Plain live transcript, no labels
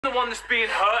the one that's being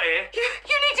hurt here.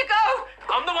 You need to go.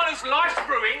 I'm the one whose life's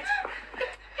ruined.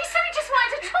 He said he just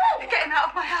wanted to talk. Get him out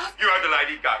of my house. You heard the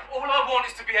lady, go. All I want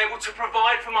is to be able to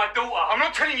provide for my daughter. I'm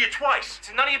not telling you twice. It's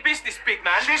none of your business, big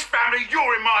man. This family,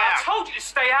 you're in my I house. told you to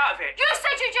stay out of it. You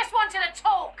said you just wanted to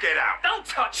talk. Get out. Don't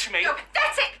touch me. Look,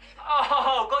 that's it.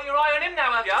 Oh, got your eye on him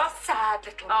now, have you? Sad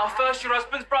little Oh, man. first your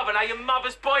husband's brother, now your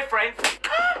mother's boyfriend.